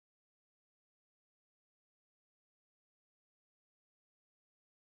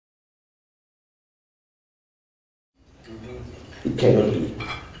It cannot be.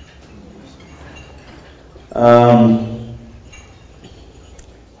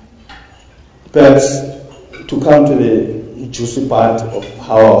 Perhaps to come to the juicy part of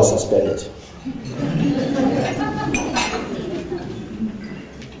how I was suspended.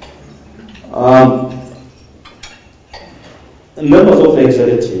 Members of the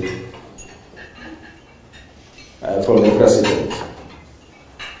executive, from the president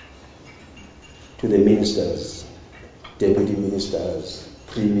to the ministers, deputy ministers,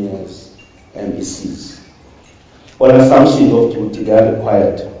 premiers, MECs, on assumption of duty, they are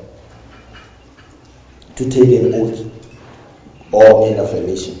required to take an oath or an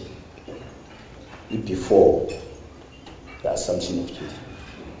affirmation before the assumption of duty,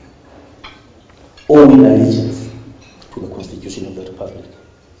 owing allegiance to the Constitution of the Republic.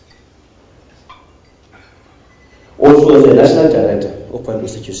 Also, as the National Director of Public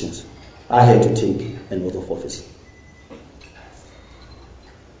Institutions, I had to take an oath of office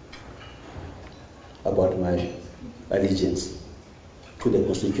about my allegiance to the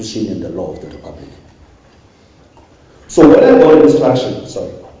Constitution and the law of the Republic. So when I got an instruction,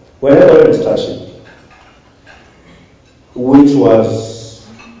 which was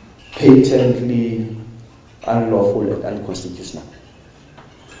patently unlawful and unconstitutional,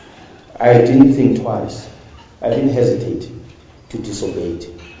 I didn't think twice. I didn't hesitate to disobey it.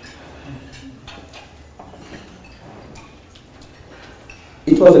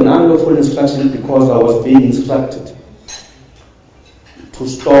 It was an unlawful instruction because I was being instructed to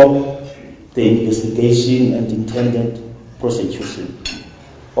stop the investigation and intended prosecution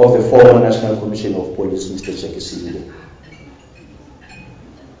of the former National Commissioner of Police, Mr. Jackie Sibile.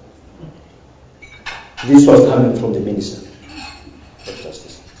 This was coming from the Minister of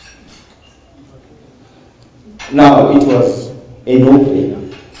Justice. Now, it was a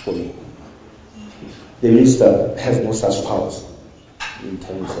no-brainer for me. The Minister has no such powers in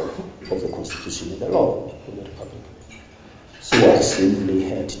terms of the Constitution and the law of the Republic. So I simply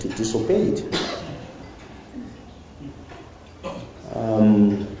had to disobey it.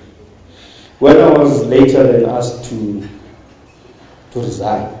 When I was later then asked to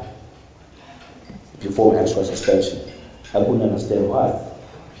resign before my actual suspension, I couldn't understand why.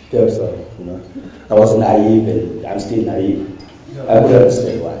 Perhaps I was naive and I'm still naive. I couldn't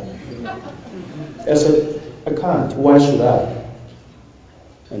understand why. I said, I can't. Why should I?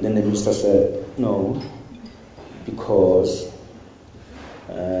 And then the minister said, no, because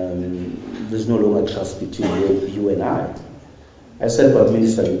there's no longer trust between you and I. I said, but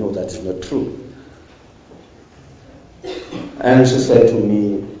Minister, you know that is not true. And she said to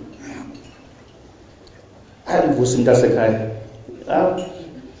me,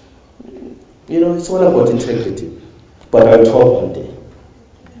 it's all about integrity. But I'll talk one day.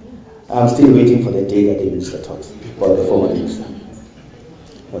 I'm still waiting for the day that the minister talks about the former minister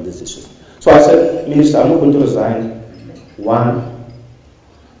on this issue. So I said, Minister, I'm not going to resign. One,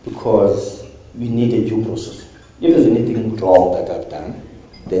 because we need a due process. If there's anything wrong that I've done,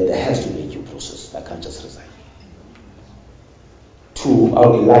 then there has to be a due process. I can't just resign. Two,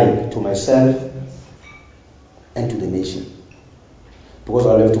 I'll be lying to myself and to the nation. Because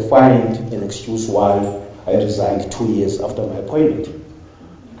I'll have to find an excuse why I resigned 2 years after my appointment.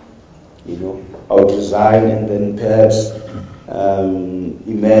 I would resign and then perhaps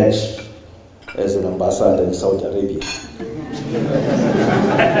emerge as an ambassador in Saudi Arabia.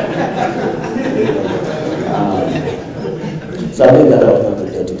 Something that I was not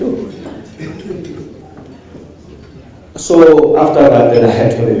prepared to do. So after that, then I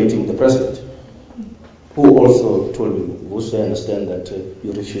had to have a meeting with the president, who also told me, Bruce, I understand that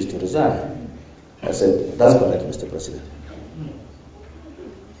you refused to resign. I said, that's correct, Mr. President.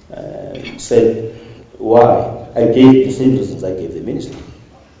 He said, why? I gave the same reasons I gave the minister.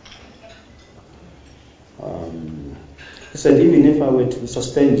 He said, even if I were to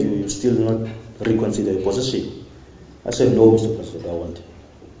suspend you, you still not reconsider your position. I said, no, Mr. President, I won't.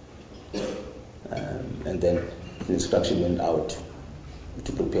 And then the instruction went out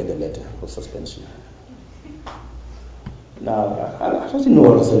to prepare the letter of suspension. Now, I don't know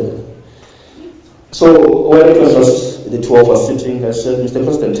what I said. So when it was just the two of us sitting, I said, Mr.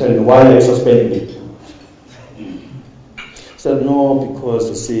 President, tell me, why are you suspending me? He said, no, because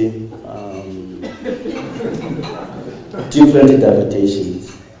you see, different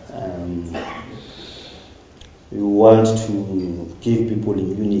interpretations. You want to give people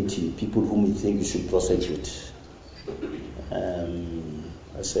immunity, people whom you think you should prosecute.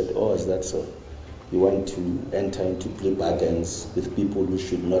 I said, oh, is that so? You want to enter into plea bargains with people who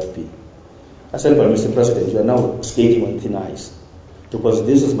should not be. I said, but Mr. President, you are now skating on thin ice, because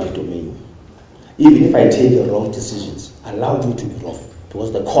this is my domain. Even if I take the wrong decisions, allow me to be wrong,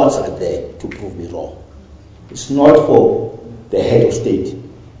 because the courts are there to prove me wrong. It's not for the head of state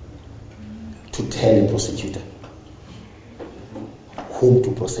to tell a prosecutor whom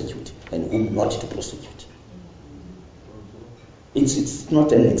to prosecute and whom not to prosecute. It's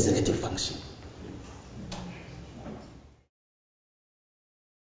not an executive function.